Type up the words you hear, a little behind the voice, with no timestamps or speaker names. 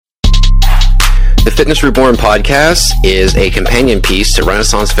The Fitness Reborn podcast is a companion piece to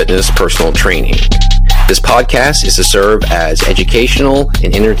Renaissance Fitness personal training. This podcast is to serve as educational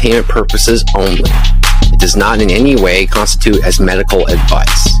and entertainment purposes only. It does not in any way constitute as medical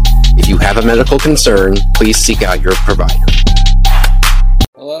advice. If you have a medical concern, please seek out your provider.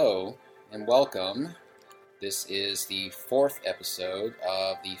 Hello and welcome. This is the fourth episode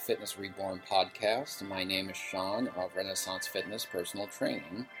of the Fitness Reborn podcast. My name is Sean of Renaissance Fitness Personal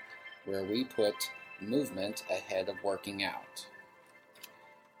Training, where we put movement ahead of working out.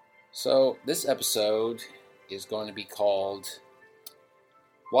 So this episode is going to be called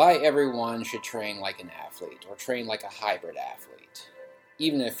Why Everyone Should Train Like an Athlete, or train like a hybrid athlete,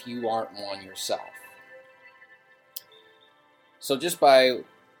 even if you aren't one yourself. So just by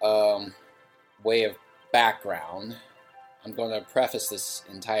way of background, I'm going to preface this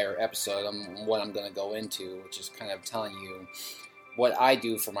entire episode on what I'm going to go into, which is kind of telling you what I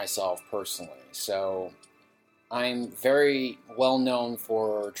do for myself personally. So I'm very well known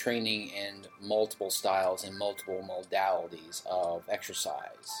for training in multiple styles and multiple modalities of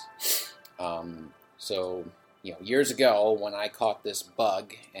exercise. Years ago when I caught this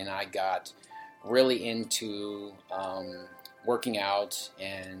bug and I got really into working out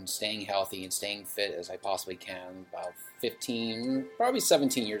and staying healthy and staying fit as I possibly can, about 15, probably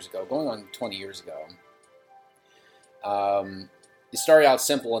 17 years ago, going on 20 years ago. It started out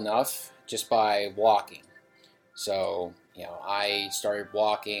simple enough, just by walking. So, I started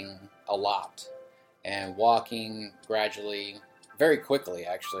walking a lot, and walking gradually, very quickly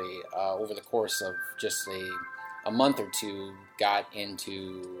actually, over the course of just a month or two, got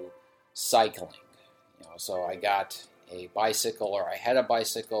into cycling. So I got a bicycle, or I had a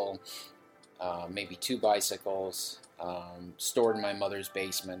bicycle, maybe two bicycles, stored in my mother's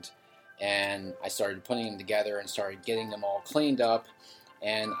basement, and I started putting them together and started getting them all cleaned up,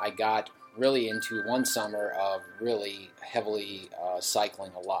 and I got really into one summer of really heavily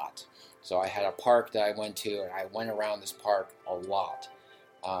cycling a lot. So I had a park that I went to, and I went around this park a lot.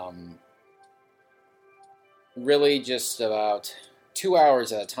 Really just about 2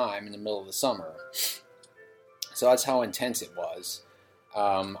 hours at a time in the middle of the summer. So that's how intense it was.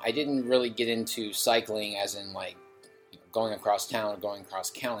 I didn't really get into cycling as in going across town or going across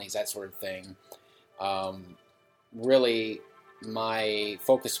counties, that sort of thing. Really, my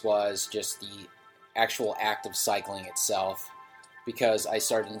focus was just the actual act of cycling itself, because I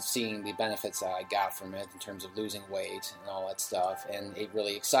started seeing the benefits that I got from it in terms of losing weight and all that stuff, and it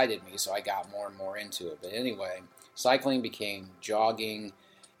really excited me, so I got more and more into it. But anyway, cycling became jogging,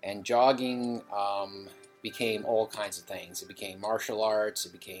 and jogging became all kinds of things. It became martial arts,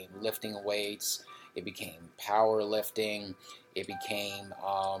 it became lifting weights, it became power lifting, it became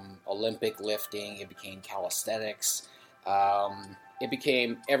Olympic lifting, it became calisthenics, it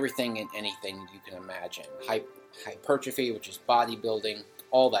became everything and anything you can imagine. Hypertrophy, which is bodybuilding,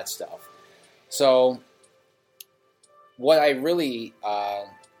 all that stuff. So what I really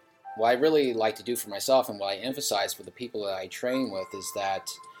like to do for myself, and what I emphasize for the people that I train with, is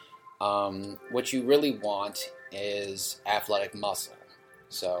that what you really want is athletic muscle.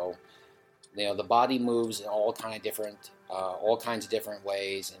 So, the body moves in all kinds of different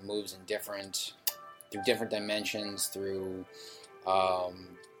ways, and moves in through different dimensions, through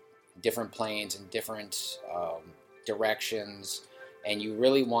different planes and different directions, and you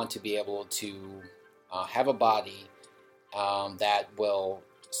really want to be able to have a body that will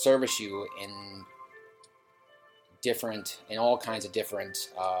service you in all kinds of different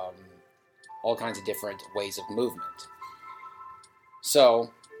ways of movement.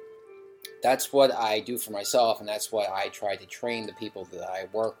 So that's what I do for myself, and that's what I try to train the people that I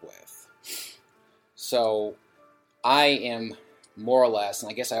work with. So I am more or less, and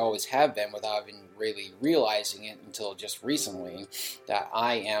I guess I always have been without even really realizing it until just recently, that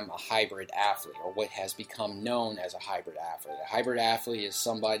I am a hybrid athlete, or what has become known as a hybrid athlete. A hybrid athlete is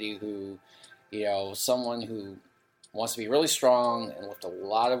somebody who, someone who wants to be really strong and lift a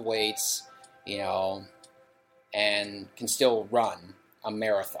lot of weights, and can still run a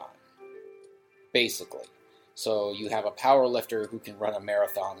marathon, basically. So you have a power lifter who can run a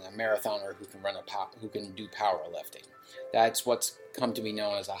marathon, and a marathoner who can do powerlifting. That's what's come to be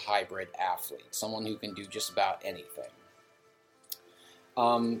known as a hybrid athlete, someone who can do just about anything.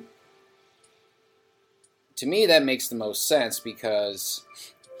 To me, that makes the most sense, because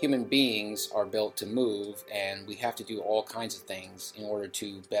human beings are built to move, and we have to do all kinds of things in order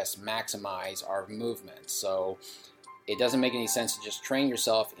to best maximize our movement. So it doesn't make any sense to just train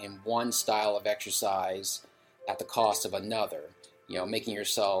yourself in one style of exercise at the cost of another, making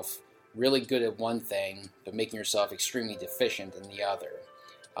yourself really good at one thing, but making yourself extremely deficient in the other.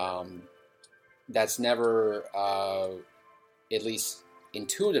 that's never, at least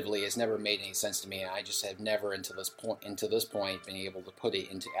intuitively, has never made any sense to me. And I just have never, until this point, been able to put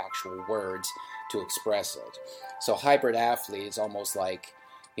it into actual words to express it. So hybrid athlete is almost like,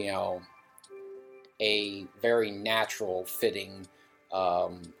 a very natural fitting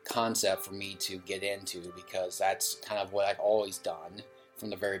concept for me to get into, because that's kind of what I've always done from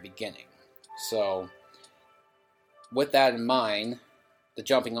the very beginning. So with that in mind, the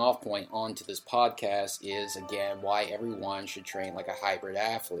jumping off point onto this podcast is, again, why everyone should train like a hybrid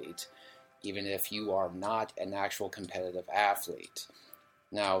athlete, even if you are not an actual competitive athlete.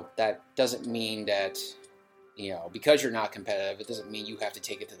 Now, that doesn't mean that, because you're not competitive, it doesn't mean you have to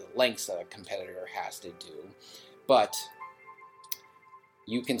take it to the lengths that a competitor has to do. But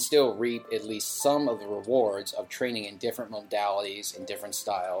you can still reap at least some of the rewards of training in different modalities and different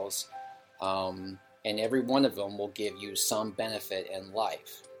styles, and every one of them will give you some benefit in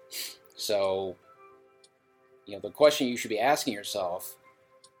life. So, the question you should be asking yourself,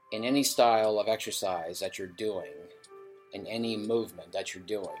 in any style of exercise that you're doing, in any movement that you're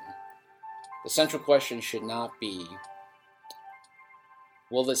doing, the central question should not be,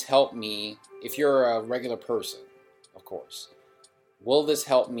 will this help me, if you're a regular person, of course, will this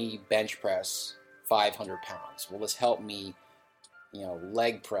help me bench press 500 pounds? Will this help me,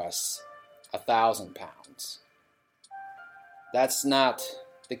 leg press 1,000 pounds? That's not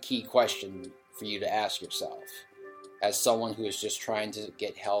the key question for you to ask yourself as someone who is just trying to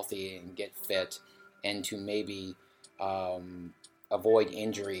get healthy and get fit and to maybe avoid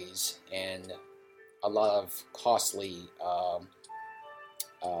injuries and a lot of costly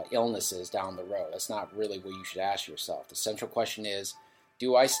illnesses down the road. That's not really what you should ask yourself. The central question is,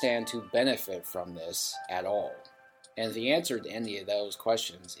 do I stand to benefit from this at all? And if the answer to any of those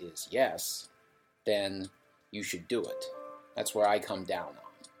questions is yes, then you should do it. That's where I come down on.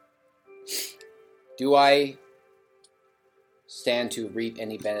 Do I stand to reap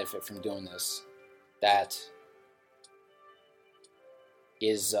any benefit from doing this that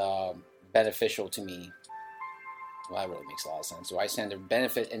is beneficial to me? Well, that really makes a lot of sense. Do I stand to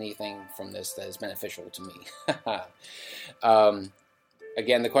benefit anything from this that is beneficial to me?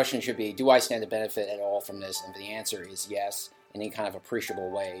 Again, the question should be, do I stand to benefit at all from this? And if the answer is yes, in any kind of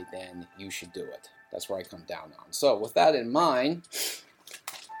appreciable way, then you should do it. That's where I come down on. So with that in mind,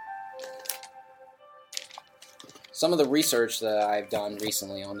 some of the research that I've done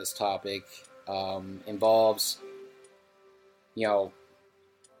recently on this topic involves,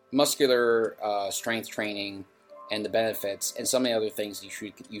 muscular strength training and the benefits, and some of the other things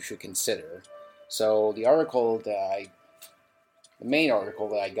you should consider. So the main article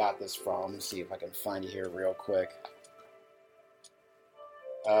that I got this from, let's see if I can find it here real quick.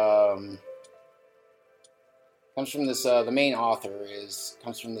 Comes from this. The main author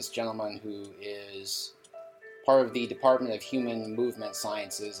comes from this gentleman who is part of the Department of Human Movement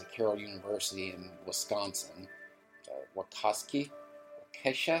Sciences at Carroll University in Wisconsin.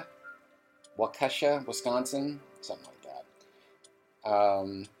 Waukesha, Wisconsin, something like that.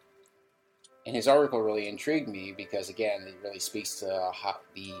 And his article really intrigued me because, again, it really speaks to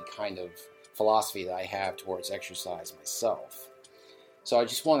the kind of philosophy that I have towards exercise myself. So I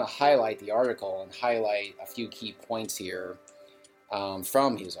just want to highlight the article and highlight a few key points here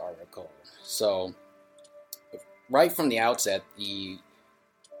from his article. So right from the outset, the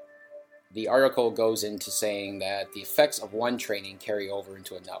article goes into saying that the effects of one training carry over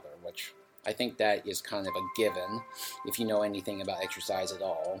into another, which I think that is kind of a given if you know anything about exercise at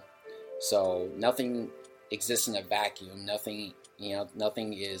all. So nothing exists in a vacuum. Nothing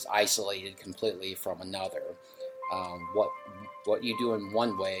is isolated completely from another. What you do in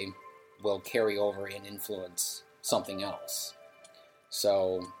one way will carry over and influence something else.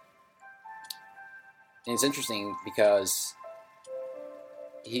 So, and it's interesting because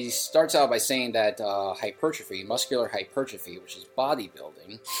he starts out by saying that hypertrophy, muscular hypertrophy, which is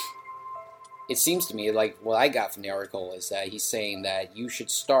bodybuilding, it seems to me like what I got from the article is that he's saying that you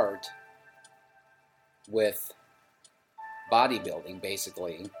should start with bodybuilding,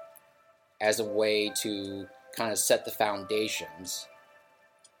 basically, as a way to kind of set the foundations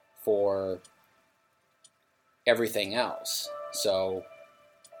for everything else. So,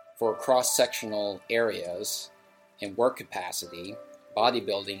 for cross-sectional areas and work capacity,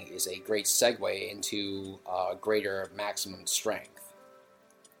 bodybuilding is a great segue into greater maximum strength.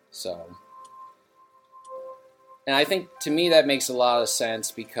 So, and I think, to me, that makes a lot of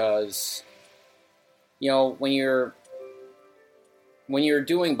sense because, when you're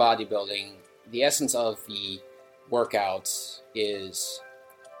doing bodybuilding, the essence of the workouts is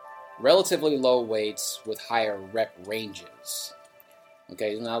relatively low weights with higher rep ranges.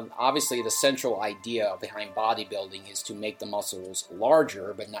 Okay, now obviously the central idea behind bodybuilding is to make the muscles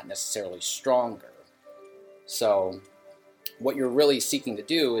larger, but not necessarily stronger. So what you're really seeking to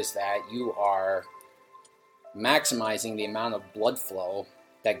do is that you are maximizing the amount of blood flow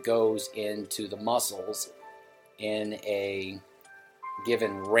that goes into the muscles in a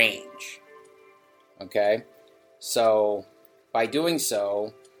given range. Okay? So by doing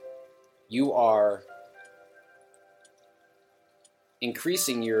so, you are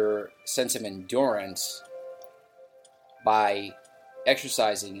increasing your sense of endurance by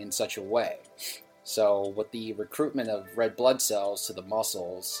exercising in such a way. So with the recruitment of red blood cells to the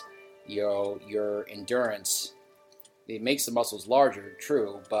muscles, your endurance, it makes the muscles larger,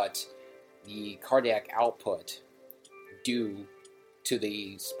 true, but the cardiac output due to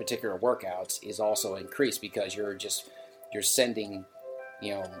these particular workouts is also increased because you're sending,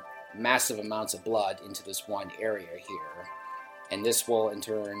 massive amounts of blood into this one area here. And this will in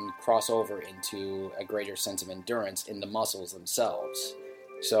turn cross over into a greater sense of endurance in the muscles themselves.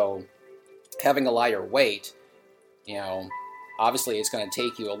 So having a lighter weight, obviously it's going to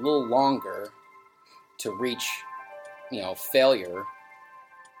take you a little longer to reach, failure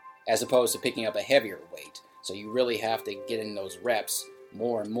as opposed to picking up a heavier weight. So you really have to get in those reps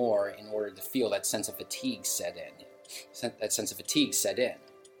more and more in order to feel that sense of fatigue set in.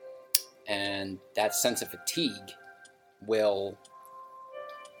 And that sense of fatigue will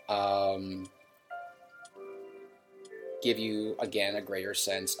give you, again, a greater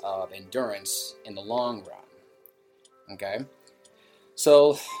sense of endurance in the long run. Okay?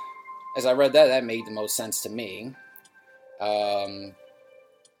 So, as I read that made the most sense to me. Now,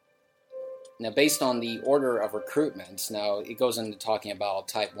 based on the order of recruitment, now it goes into talking about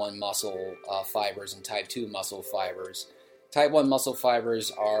type 1 muscle fibers and type 2 muscle fibers. Type 1 muscle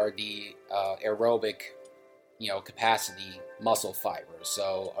fibers are the aerobic, capacity muscle fibers.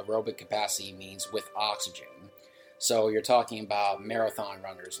 So aerobic capacity means with oxygen. So you're talking about marathon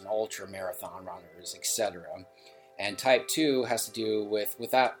runners and ultra marathon runners, etc. And type 2 has to do with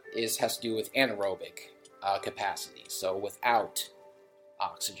anaerobic capacity, so without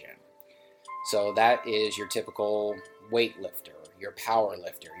oxygen. So that is your typical weightlifter, your power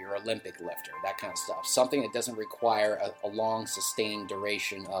lifter, your Olympic lifter, that kind of stuff. Something that doesn't require a long, sustained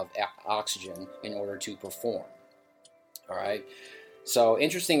duration of oxygen in order to perform. All right. So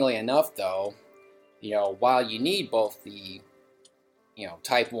interestingly enough, though, while you need both the,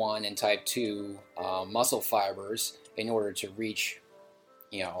 type 1 and type 2 muscle fibers in order to reach,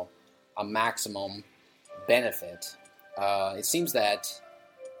 a maximum benefit, it seems that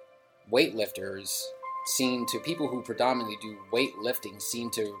people who predominantly do weightlifting seem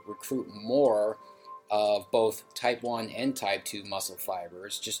to recruit more of both type 1 and type 2 muscle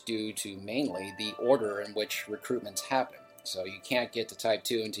fibers just due to mainly the order in which recruitments happen. So you can't get to type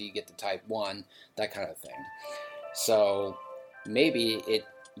 2 until you get to type 1, that kind of thing. So maybe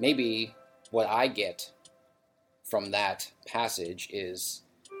what I get from that passage is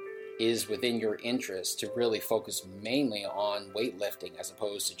within your interest to really focus mainly on weightlifting as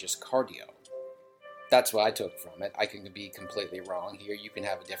opposed to just cardio. That's what I took from it. I can be completely wrong here. You can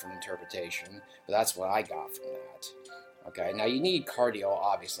have a different interpretation, but that's what I got from that. Okay, now you need cardio,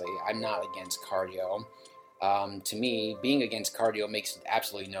 obviously. I'm not against cardio. To me, being against cardio makes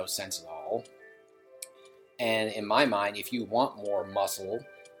absolutely no sense at all. And in my mind, if you want more muscle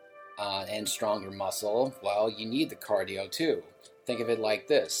and stronger muscle, well, you need the cardio too. Think of it like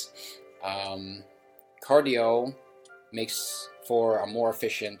this. Cardio makes for a more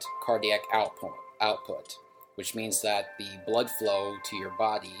efficient cardiac output, which means that the blood flow to your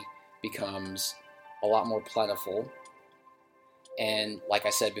body becomes a lot more plentiful. And like I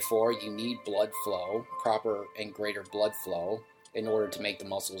said before, you need blood flow, proper and greater blood flow, in order to make the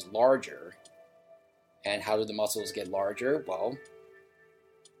muscles larger. And how do the muscles get larger? Well,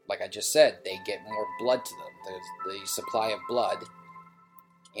 like I just said, they get more blood to them. The supply of blood,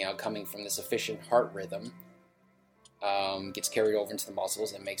 coming from this efficient heart rhythm, gets carried over into the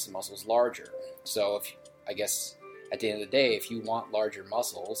muscles and makes the muscles larger. So I guess at the end of the day, if you want larger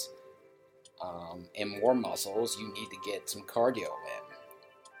muscles and more muscles, you need to get some cardio in.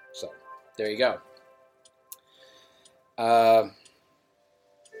 So there you go.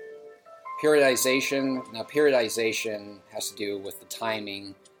 Periodization. Now, periodization has to do with the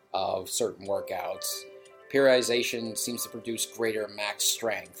timing of certain workouts. Periodization seems to produce greater max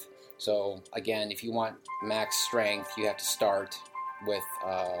strength. So again, if you want max strength, you have to start with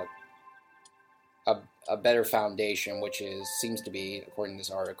a better foundation, which seems to be, according to this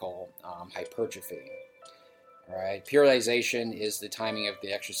article, hypertrophy. All right. Periodization is the timing of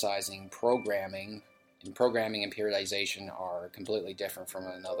the exercising programming And programming and periodization are completely different from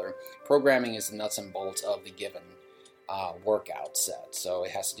one another. Programming is the nuts and bolts of the given workout set. So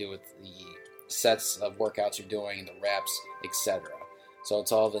it has to do with the sets of workouts you're doing, the reps, etc. So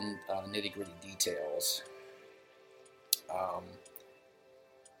it's all the nitty-gritty details.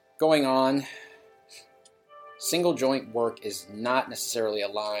 Going on, single joint work is not necessarily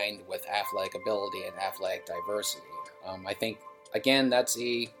aligned with athletic ability and athletic diversity. I think, again, that's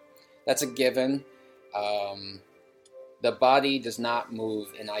a given. The body does not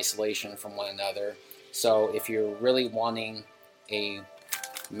move in isolation from one another. So if you're really wanting a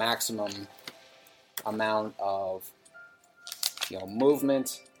maximum amount of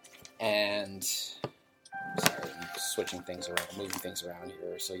movement and I'm switching things around, moving things around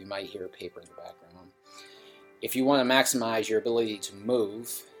here, so you might hear paper in the background. If you want to maximize your ability to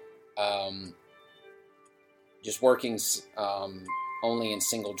move, just working only in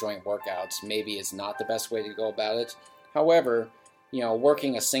single joint workouts maybe is not the best way to go about it. However,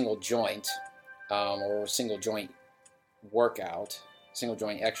 working a single joint or a single joint workout, single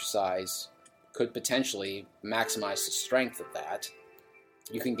joint exercise could potentially maximize the strength of that.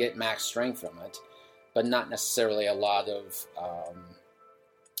 You can get max strength from it, but not necessarily a lot of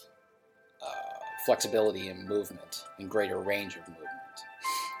flexibility in movement and greater range of movement.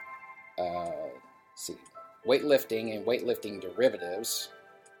 See, weightlifting and weightlifting derivatives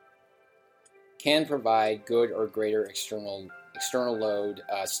can provide good or greater external load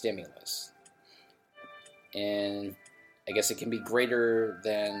stimulus, and I guess it can be greater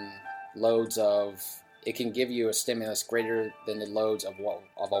than loads of. It can give you a stimulus greater than the loads of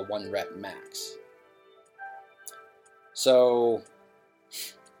a 1 rep max. So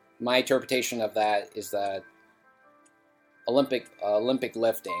my interpretation of that is that Olympic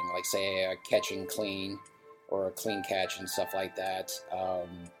lifting, like say a catch and clean or a clean catch and stuff like that,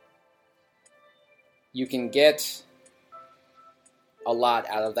 you can get a lot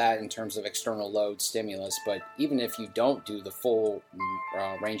out of that in terms of external load stimulus, but even if you don't do the full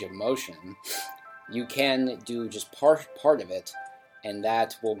range of motion, you can do just part of it, and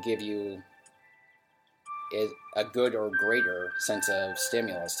that will give you a good or greater sense of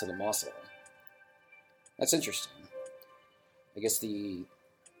stimulus to the muscle. That's interesting. I guess the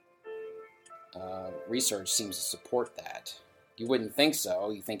research seems to support that. You wouldn't think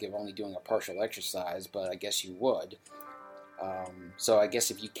so. You think of only doing a partial exercise, but I guess you would. So I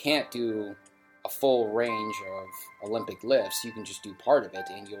guess if you can't do a full range of Olympic lifts, you can just do part of it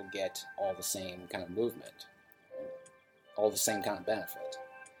and you'll get all the same kind of movement, all the same kind of benefit.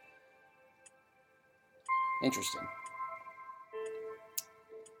 Interesting.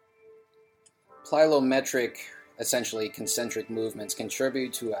 Plyometric, essentially concentric movements,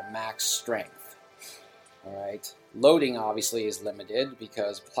 contribute to a max strength. All right. Loading obviously is limited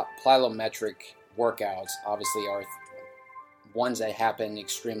because plyometric workouts obviously are ones that happen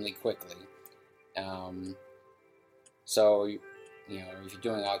extremely quickly. So, if you're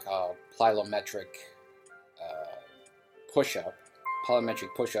doing like a plyometric push-up,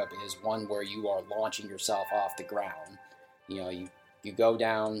 plyometric push-up is one where you are launching yourself off the ground. You go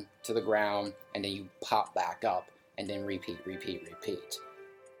down to the ground and then you pop back up and then repeat.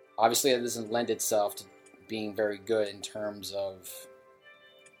 Obviously, it doesn't lend itself to being very good in terms of,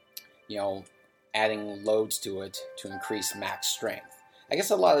 adding loads to it to increase max strength. I guess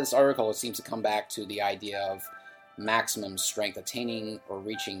a lot of this article seems to come back to the idea of maximum strength, attaining or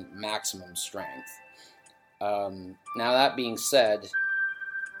reaching maximum strength. Now that being said,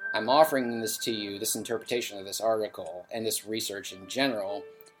 I'm offering this to you, this interpretation of this article and this research in general,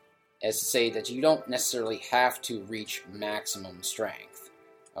 as to say that you don't necessarily have to reach maximum strength.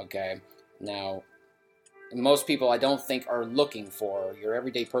 Okay? Now, most people I don't think are looking for, your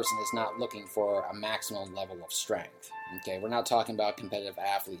everyday person is not looking for a maximum level of strength. Okay, we're not talking about competitive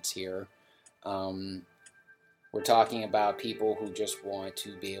athletes here. We're talking about people who just want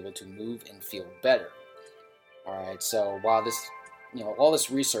to be able to move and feel better. Alright, so while this, all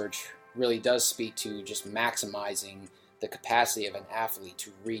this research really does speak to just maximizing the capacity of an athlete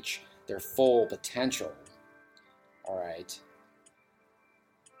to reach their full potential, alright,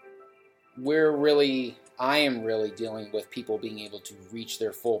 I am really dealing with people being able to reach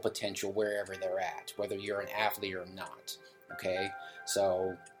their full potential wherever they're at, whether you're an athlete or not, okay?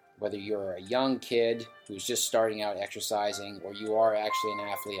 So whether you're a young kid who's just starting out exercising, or you are actually an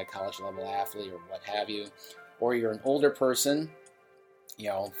athlete, a college-level athlete, or what have you, or you're an older person,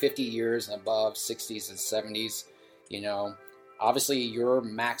 50 years and above, 60s and 70s, obviously your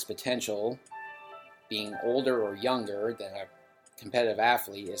max potential, being older or younger than a competitive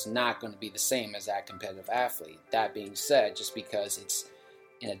athlete, is not going to be the same as that competitive athlete. That being said, just because it's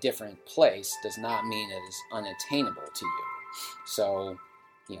in a different place does not mean it is unattainable to you. So,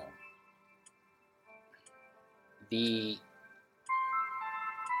 the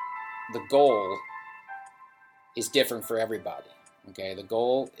goal is different for everybody. Okay, the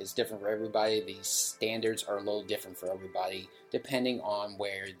goal is different for everybody. The standards are a little different for everybody, depending on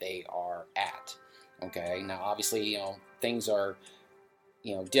where they are at. Okay, now obviously, things are,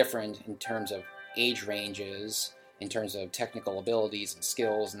 different in terms of age ranges, in terms of technical abilities and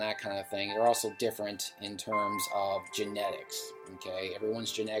skills and that kind of thing. They're also different in terms of genetics. Okay,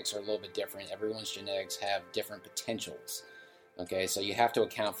 everyone's genetics are a little bit different. Everyone's genetics have different potentials. Okay, so you have to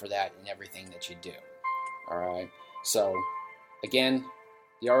account for that in everything that you do. All right, so again,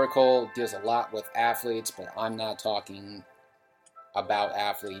 the article deals a lot with athletes, but I'm not talking about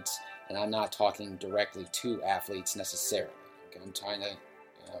athletes, and I'm not talking directly to athletes necessarily. Okay? I'm trying to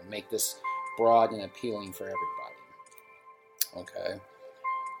make this broad and appealing for everybody. Okay.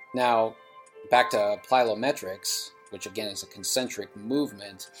 Now, back to plyometrics, which again is a concentric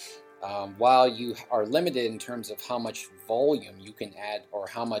movement. While you are limited in terms of how much volume you can add or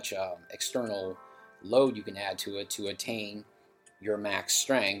how much external load you can add to it to attain your max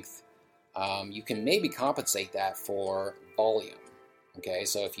strength, you can maybe compensate that for volume. Okay,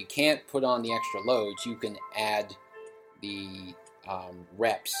 so if you can't put on the extra loads, you can add the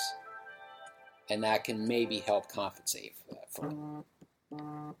reps, and that can maybe help compensate for that.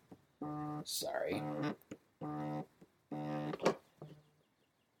 Sorry.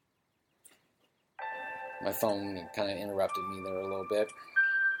 My phone kind of interrupted me there a little bit.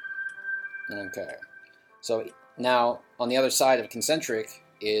 Okay, so now on the other side of concentric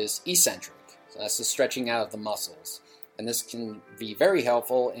is eccentric. So that's the stretching out of the muscles. And this can be very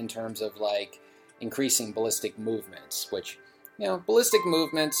helpful in terms of like increasing ballistic movements, which, ballistic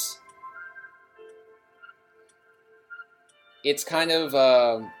movements, it's kind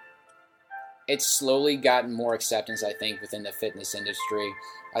of, it's slowly gotten more acceptance, I think, within the fitness industry.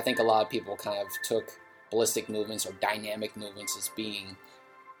 I think a lot of people kind of took ballistic movements or dynamic movements as being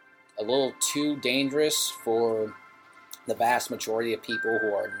a little too dangerous for the vast majority of people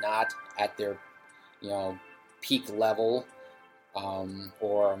who are not at their, peak level,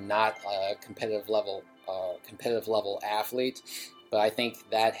 or not a competitive level athlete. But I think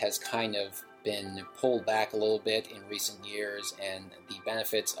that has kind of been pulled back a little bit in recent years, and the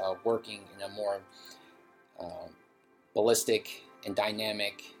benefits of working in a more ballistic and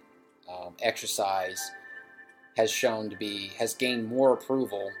dynamic exercise has gained more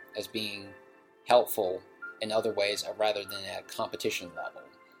approval as being helpful in other ways rather than at competition level,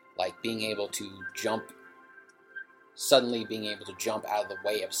 like suddenly being able to jump out of the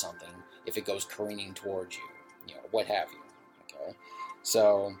way of something if it goes careening towards you, what have you. Okay,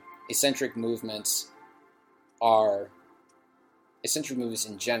 so eccentric movements in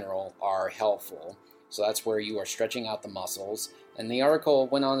general are helpful. So that's where you are stretching out the muscles. And the article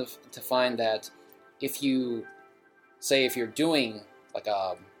went on to find that if you're doing like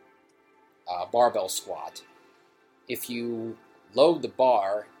a barbell squat, if you load the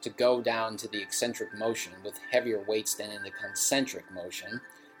bar to go down to the eccentric motion with heavier weights than in the concentric motion.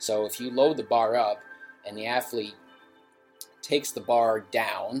 So if you load the bar up and the athlete takes the bar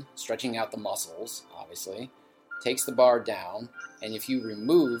down, stretching out the muscles, obviously, takes the bar down, and if you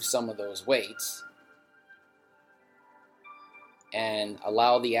remove some of those weights and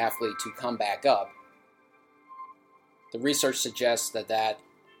allow the athlete to come back up, the research suggests that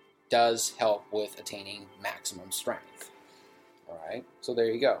does help with attaining maximum strength. All right, so there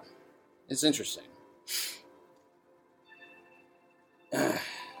you go. It's interesting.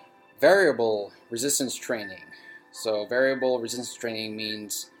 Variable resistance training. So variable resistance training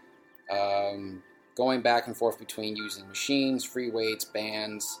means going back and forth between using machines, free weights,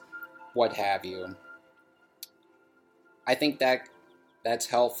 bands, what have you. I think that's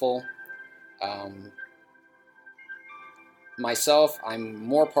helpful. Myself, I'm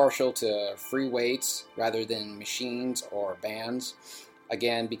more partial to free weights rather than machines or bands.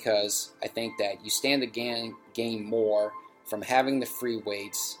 Again, because I think that you stand to gain more from having the free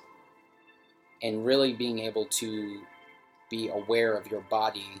weights and really being able to be aware of your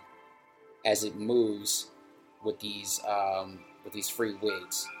body as it moves with these free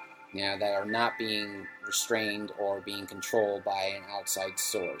weights, that are not being restrained or being controlled by an outside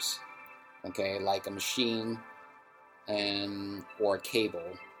source. Okay, like a machine or a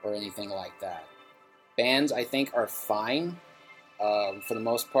cable or anything like that. Bands, I think, are fine for the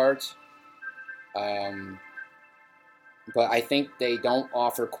most part, but I think they don't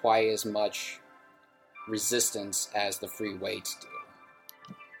offer quite as much resistance as the free weights do.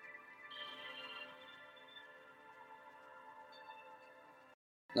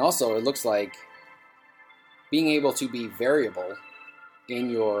 And also, it looks like being able to be variable in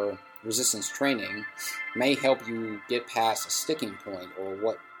your resistance training may help you get past a sticking point or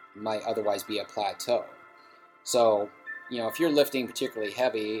what might otherwise be a plateau. So, if you're lifting particularly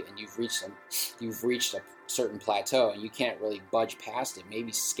heavy and you've reached a certain plateau and you can't really budge past it,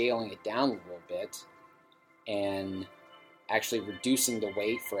 maybe scaling it down a little bit and actually reducing the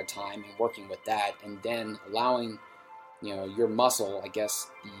weight for a time and working with that, and then allowing your muscle, I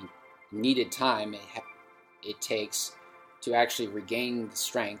guess, the needed time it takes to actually regain the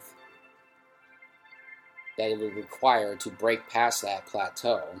strength that it would require to break past that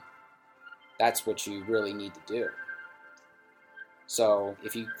plateau. That's what you really need to do. So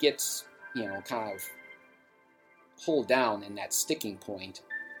if you get, kind of pulled down in that sticking point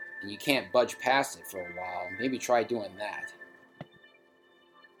and you can't budge past it for a while, maybe try doing that.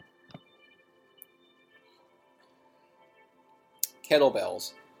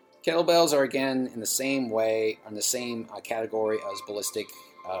 Kettlebells. Kettlebells are, again, in the same way, in the same category as ballistic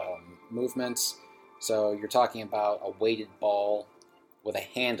movements. So you're talking about a weighted ball with a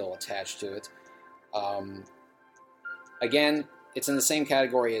handle attached to it. Again, it's in the same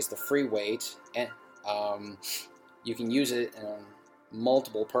category as the free weight, and you can use it in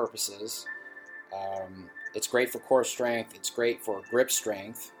multiple purposes. It's great for core strength. It's great for grip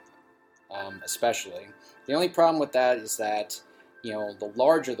strength, especially. The only problem with that is that the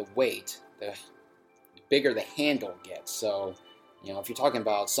larger the weight, the bigger the handle gets. So, if you're talking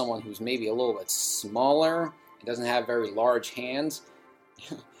about someone who's maybe a little bit smaller and doesn't have very large hands,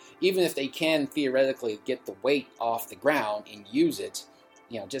 even if they can theoretically get the weight off the ground and use it,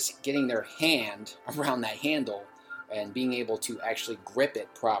 just getting their hand around that handle and being able to actually grip it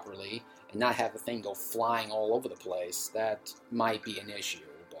properly and not have the thing go flying all over the place, that might be an issue.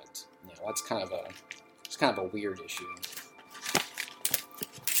 But that's kind of a weird issue.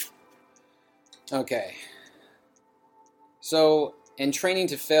 Okay, so in training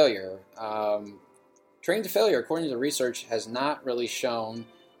to failure, according to the research, has not really shown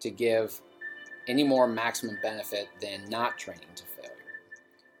to give any more maximum benefit than not training to failure.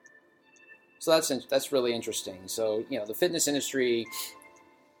 So that's really interesting. So, the fitness industry,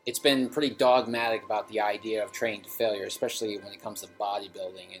 it's been pretty dogmatic about the idea of training to failure, especially when it comes to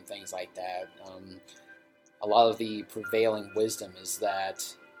bodybuilding and things like that. A lot of the prevailing wisdom is that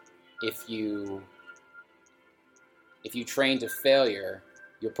if you train to failure,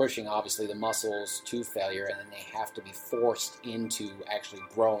 you're pushing, obviously, the muscles to failure, and then they have to be forced into actually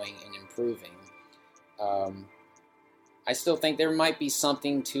growing and improving. I still think there might be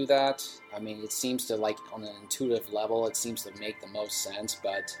something to that. I mean, it seems to, on an intuitive level, it seems to make the most sense,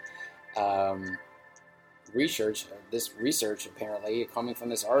 but this research apparently, coming from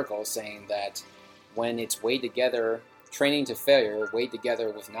this article, is saying that when it's weighed together, training to failure, weighed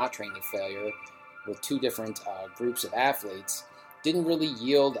together with not training to failure, with two different groups of athletes, didn't really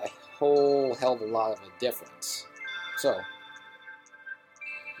yield a whole hell of a lot of a difference. So,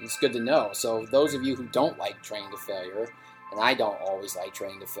 it's good to know. So those of you who don't like training to failure, and I don't always like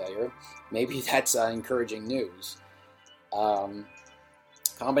training to failure, maybe that's encouraging news.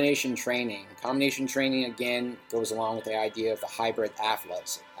 Combination training. Combination training, again, goes along with the idea of the hybrid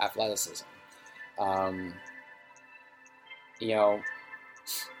athleticism.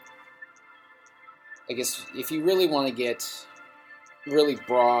 I guess if you really want to get really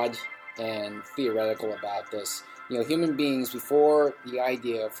broad and theoretical about this, human beings, before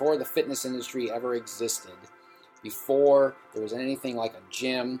the fitness industry ever existed, before there was anything like a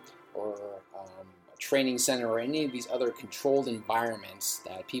gym or a training center or any of these other controlled environments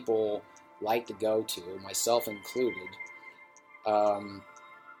that people like to go to, myself included,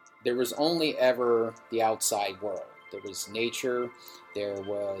 there was only ever the outside world. There was nature, there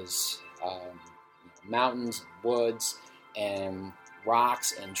was mountains and woods and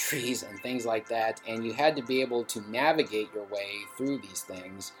rocks and trees and things like that, and you had to be able to navigate your way through these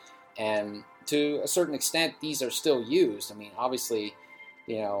things, and to a certain extent these are still used. I mean, obviously,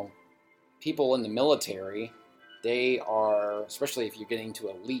 people in the military, they are, especially if you're getting to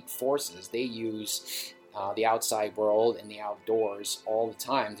elite forces, they use the outside world and the outdoors all the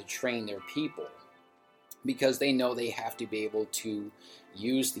time to train their people, because they know they have to be able to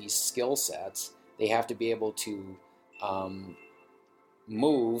use these skill sets. They have to be able to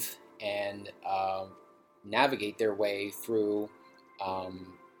move and navigate their way through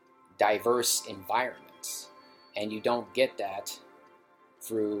diverse environments. And you don't get that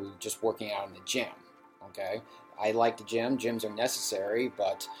through just working out in the gym. Okay? I like the gym. Gyms are necessary,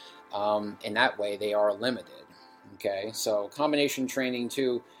 but in that way they are limited. Okay? So combination training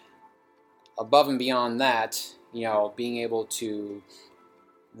too, above and beyond that, being able to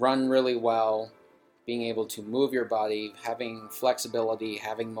run really well, being able to move your body, having flexibility,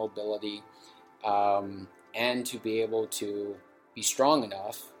 having mobility, and to be able to be strong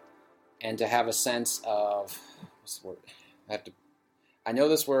enough and to have a sense of, what's the word? I know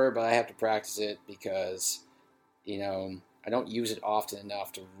this word, but I have to practice it because, I don't use it often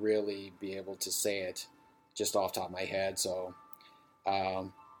enough to really be able to say it just off the top of my head. So,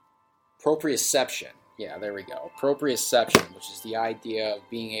 proprioception. Yeah, there we go. Proprioception, which is the idea of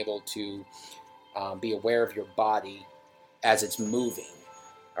being able to be aware of your body as it's moving.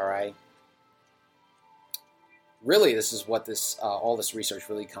 All right. Really, this is what all this research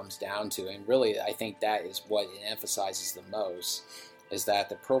really comes down to, and really, I think that is what it emphasizes the most, is that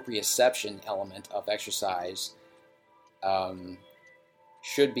the proprioception element of exercise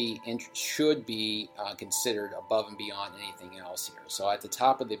should be considered above and beyond anything else here. So at the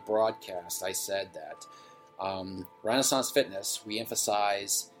top of the broadcast, I said that Renaissance Fitness, we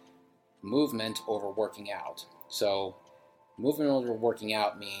emphasize movement over working out. So movement over working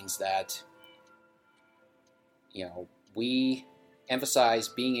out means that we emphasize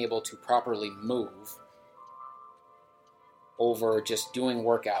being able to properly move over just doing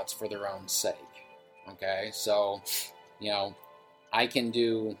workouts for their own sake. Okay, so I can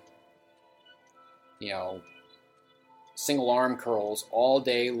do single arm curls all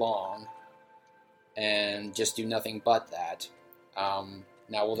day long and just do nothing but that.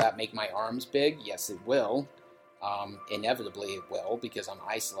 Now, will that make my arms big? Yes, it will. Inevitably, it will, because I'm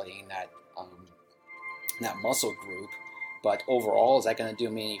isolating that muscle group. But overall, is that going to do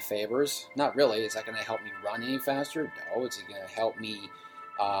me any favors? Not really. Is that going to help me run any faster? No. Is it going to help me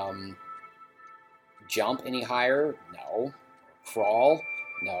jump any higher? No. Crawl?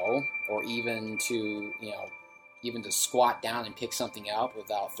 No. Or even to squat down and pick something up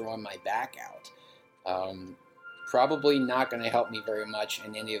without throwing my back out. Probably not going to help me very much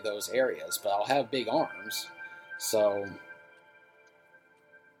in any of those areas, but I'll have big arms. So,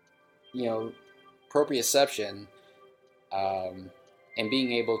 proprioception and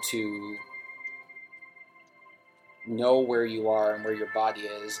being able to know where you are and where your body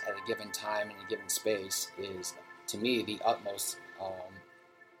is at a given time in a given space is, to me, the utmost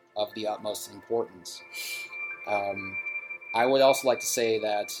of the utmost importance. I would also like to say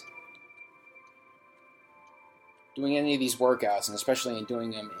that doing any of these workouts, and especially in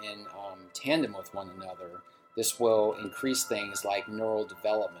doing them in tandem with one another, this will increase things like neural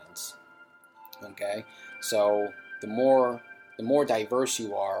development. Okay, so the more diverse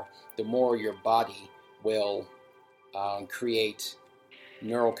you are, the more your body will create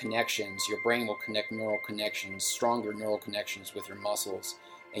neural connections. Your brain will connect neural connections, stronger neural connections with your muscles,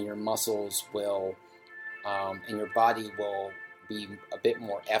 and your muscles will, and your body will be a bit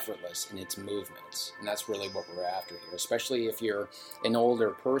more effortless in its movements. And that's really what we're after here, especially if you're an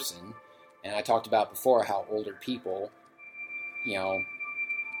older person. And I talked about before how older people,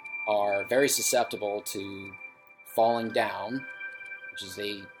 are very susceptible to falling down, which is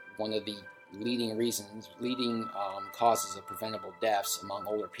one of the leading causes of preventable deaths among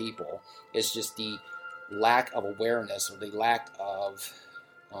older people. Is just the lack of awareness, or the lack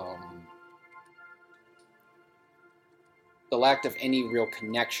of any real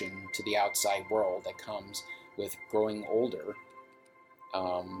connection to the outside world that comes with growing older,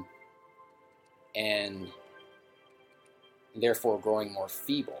 and therefore growing more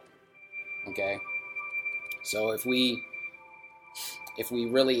feeble. Okay, so if we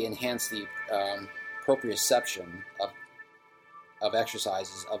really enhance the proprioception of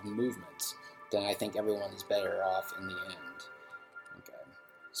exercises, of movements, then I think everyone is better off in the end. Okay,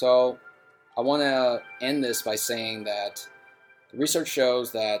 so I want to end this by saying that the research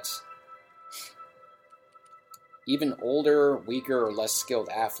shows that even older, weaker, or less skilled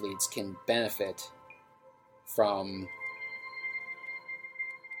athletes can benefit from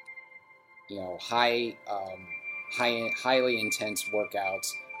highly intense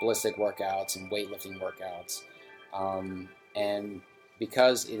workouts, ballistic workouts, and weightlifting workouts. And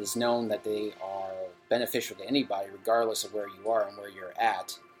because it is known that they are beneficial to anybody, regardless of where you are and where you're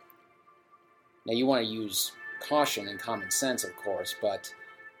at. Now, you want to use caution and common sense, of course, but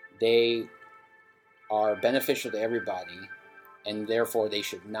they are beneficial to everybody, and therefore they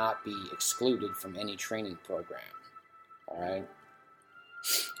should not be excluded from any training program. All right?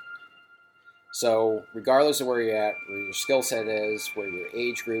 So, regardless of where you're at, where your skill set is, where your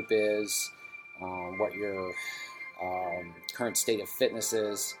age group is, what your current state of fitness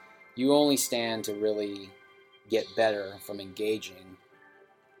is, you only stand to really get better from engaging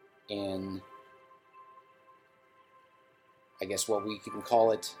in, I guess what we can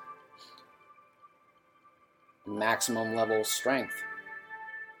call it, maximum level strength.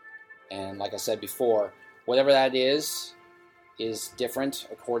 And like I said before, whatever that is different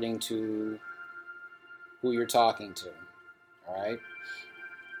according to who you're talking to. All right?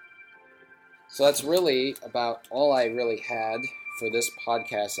 So that's really about all I really had for this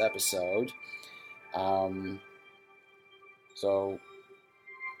podcast episode. So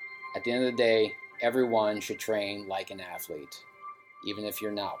at the end of the day, everyone should train like an athlete, even if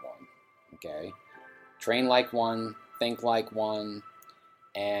you're not one. Okay? Train like one, think like one,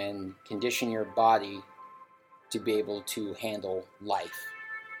 and condition your body to be able to handle life.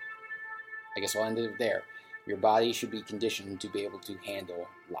 I guess I'll end it there. Your body should be conditioned to be able to handle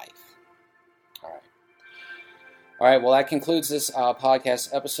life. All right, well, that concludes this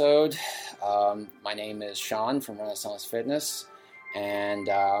podcast episode. My name is Sean from Renaissance Fitness, and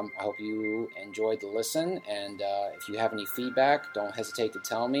I hope you enjoyed the listen. And if you have any feedback, don't hesitate to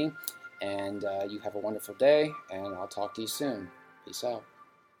tell me. And you have a wonderful day, and I'll talk to you soon. Peace out.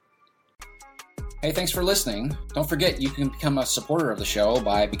 Hey, thanks for listening. Don't forget you can become a supporter of the show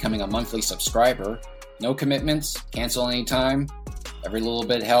by becoming a monthly subscriber. No commitments, cancel anytime. Every little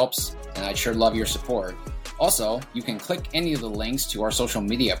bit helps, and I'd sure love your support. Also, you can click any of the links to our social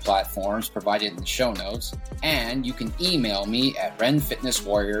media platforms provided in the show notes, and you can email me at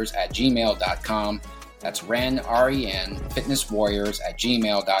renfitnesswarriors@gmail.com. That's Ren, R-E-N,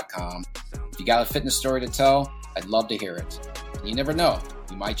 fitnesswarriors@gmail.com. If you got a fitness story to tell, I'd love to hear it. And you never know,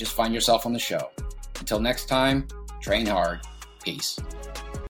 you might just find yourself on the show. Until next time, train hard. Peace.